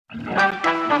Shmai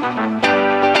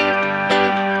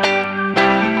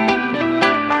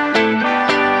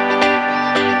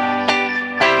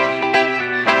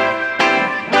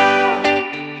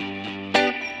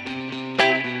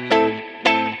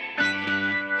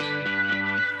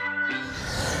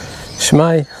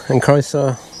and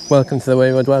Croeso, welcome to the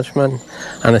Wayward Welshman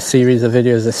and a series of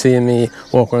videos of seeing me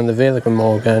walk around the Vale of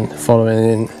Glamorgan following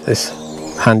in this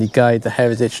handy guide, the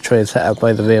Heritage Trail set out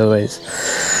by the Valeways.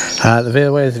 The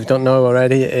Valeways, if you don't know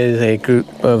already, is a group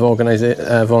of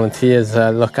volunteers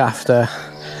that look after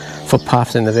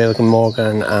footpaths in the Vale of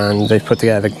Glamorgan, and they've put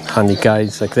together handy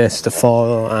guides like this to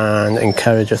follow and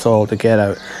encourage us all to get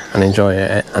out and enjoy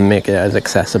it and make it as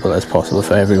accessible as possible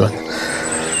for everyone.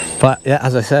 But yeah,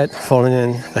 as I said, following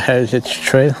in the Heritage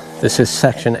Trail, this is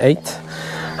section 8,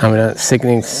 and we're at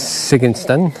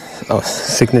Sigingstone.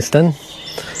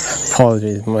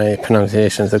 Apologies, my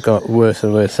pronunciations have got worse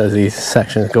and worse as these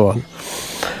sections go on.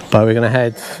 But we're going to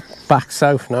head back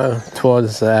south now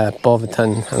towards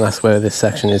Boverton, and that's where this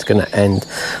section is going to end.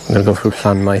 We're going to go through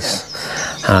Pen-Y-Bryn,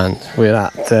 and we're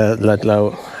at the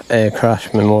Ludlow Air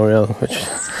Crash Memorial, which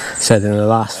said in the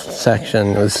last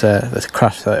section was this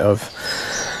crash site of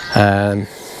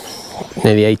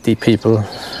nearly 80 people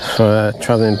for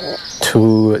travelling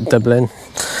to Dublin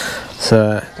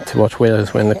to watch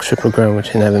Wales win the Triple Crown,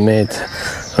 which they never made.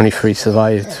 Only 3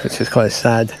 survived, which is quite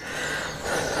sad.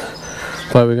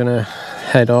 But we're going to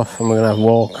head off and we're going to have a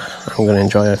walk and we're going to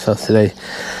enjoy ourselves today.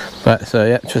 But so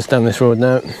yeah, just down this road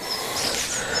now,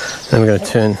 then we're going to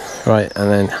turn right and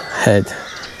then head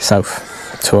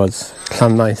south towards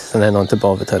Pen-Y-Bryn and then on to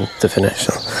Boverton to finish.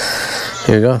 So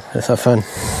here we go, let's have fun.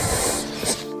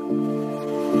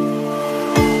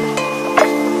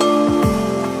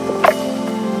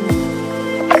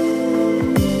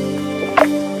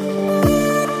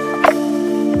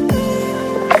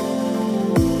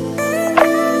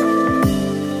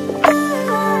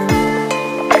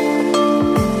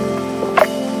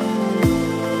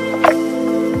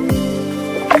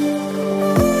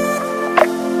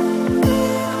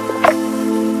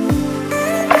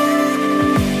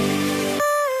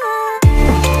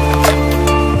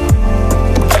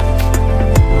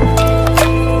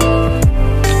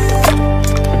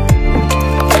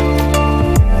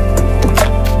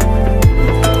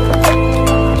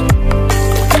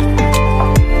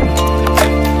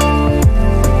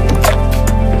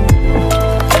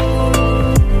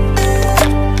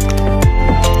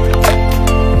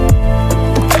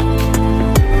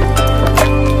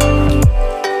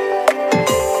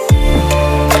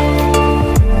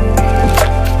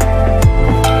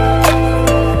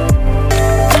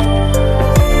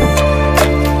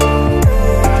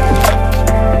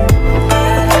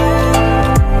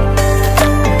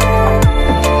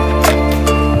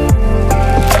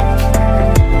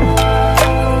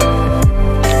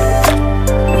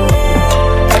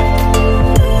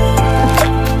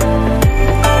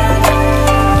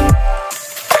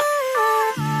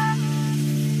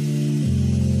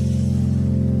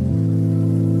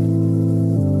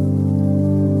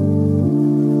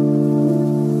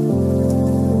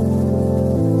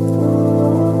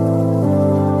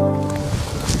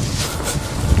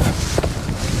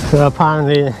 So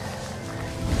apparently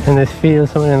in this field,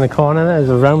 somewhere in the corner there's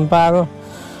a round barrow.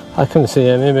 I couldn't see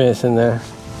it, maybe it's in the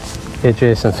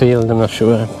adjacent field, I'm not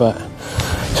sure, but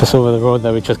just over the road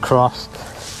that we just crossed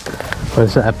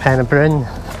was Pen-Y-Bryn,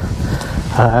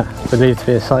 believed to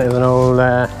be a site of an old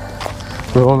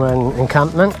Roman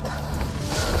encampment.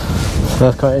 So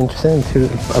that's quite interesting,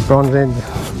 a bronze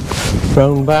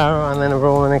round barrow and then a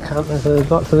Roman encampment, so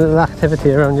there's lots of little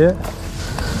activity around here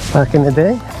back in the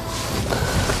day.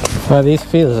 Well, these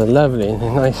fields are lovely,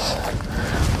 nice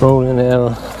rolling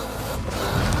hill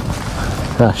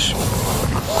dash,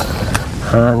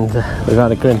 and we've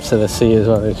had a glimpse of the sea as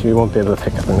well, which we won't be able to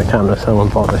pick up in the camera, so I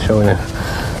won't bother showing it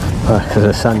because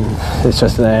the sun is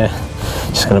just there,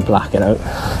 just going to black it out,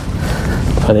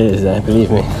 but it is there,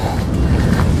 believe me.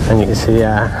 And you can see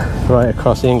right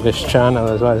across the English Channel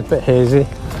as well. It's a bit hazy,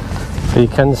 but you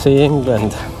can see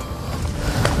England.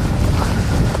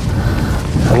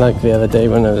 And like the other day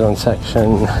when I was on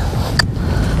section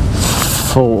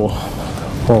 4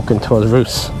 walking towards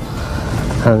Roos,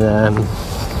 and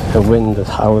the wind was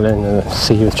howling and the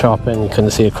sea was chopping, you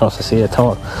couldn't see across the sea at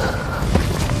all.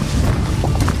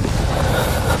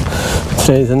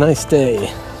 Today's a nice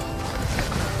day.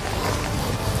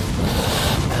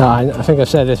 I think I've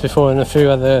said this before in a few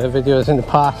other videos in the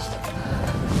past.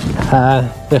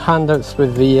 The handouts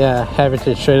with the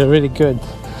Heritage Trail are really good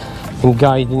in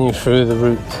guiding you through the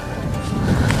route,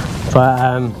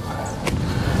 but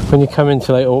when you come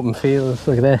into like open fields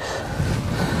like this,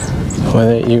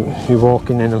 whether you're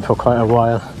walking in them for quite a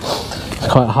while. It's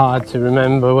quite hard to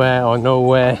remember where or know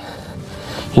where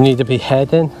you need to be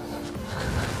heading.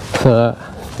 So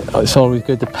it's always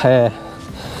good to pair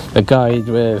the guide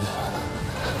with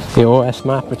the OS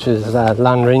map, which is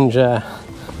Land Ranger.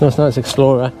 No, it's not, it's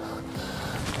Explorer.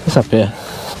 It's up here.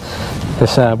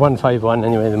 It's 151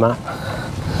 anyway, the map.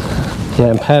 Yeah,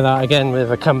 and pair that again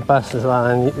with a compass as well,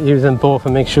 and use them both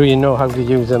and make sure you know how to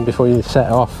use them before you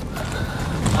set off,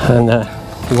 and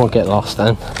you won't get lost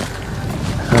then.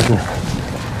 And,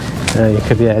 you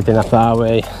could be heading up that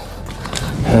way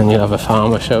and you'll have a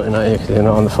farmer shouting at you because you're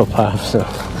not on the footpath, so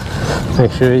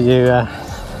make sure you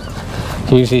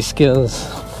use these skills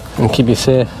and keep you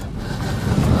safe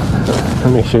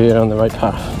and make sure you're on the right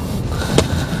path.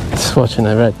 Just watching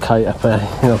a red kite up there,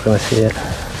 you're not going to see it.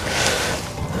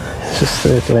 It's just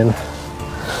circling.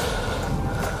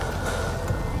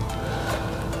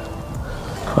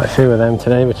 Quite a few of them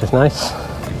today, which is nice.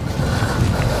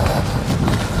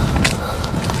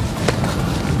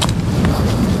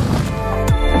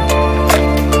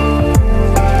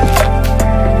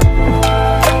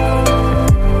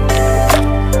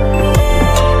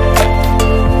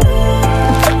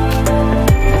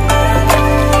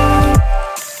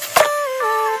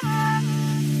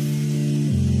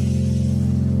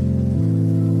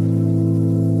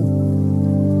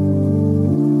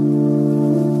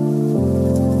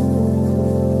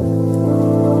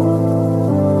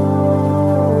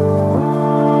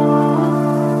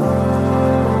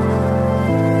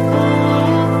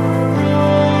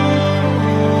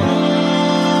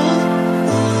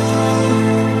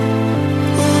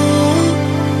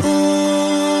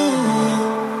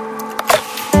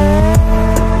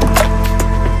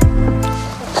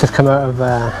 Just come out of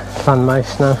Pen-Y-Bryn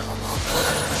now.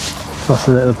 Lots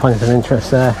of little points of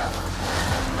interest there,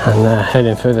 and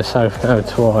heading further south now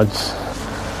towards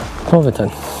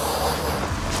Boverton.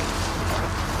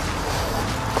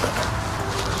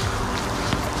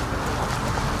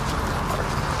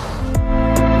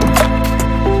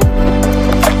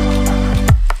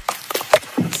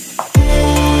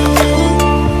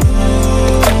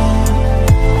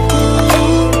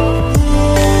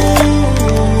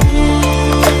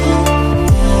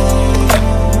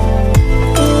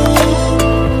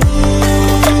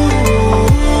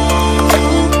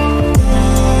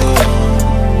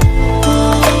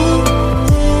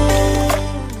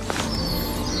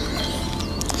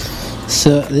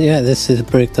 So yeah, this is a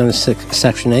breakdown of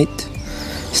section 8,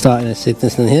 starting at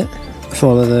Sigingstone here,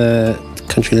 follow the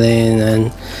country lane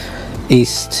and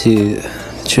east to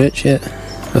the church here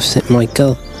of St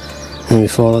Michael, and we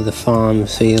follow the farm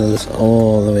fields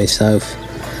all the way south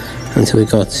until we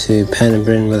got to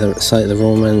Pen-Y-Bryn, where the site of the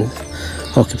Roman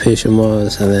occupation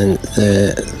was, and then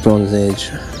the Bronze Age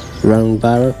round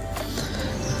barrow.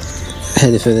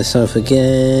 Headed further south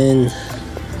again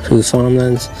through the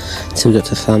farmlands till we got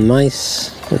to Pen-Y-Bryn,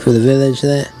 through the village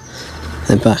there,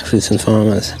 then back through some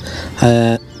farmers.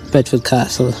 Bedford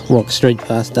Castle, walked straight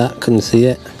past that, couldn't see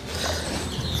it,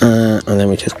 and then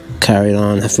we just carried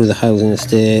on through the housing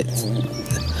estate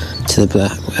to the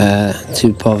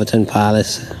to Boverton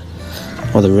Palace,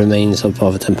 or the remains of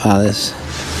Boverton Palace,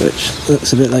 which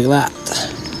looks a bit like that.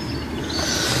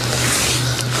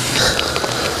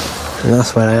 And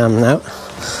that's where I am now.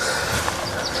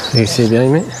 You see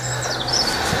behind me.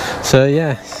 So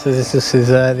yeah, so this is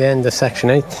the end of section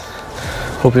 8.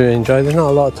 Hope you enjoyed. There's not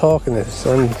a lot of talking this,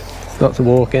 lots of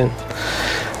walking.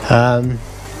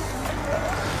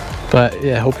 But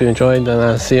yeah, hope you enjoyed, and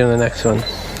I'll see you on the next one.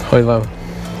 Hoi Vau.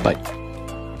 Bye.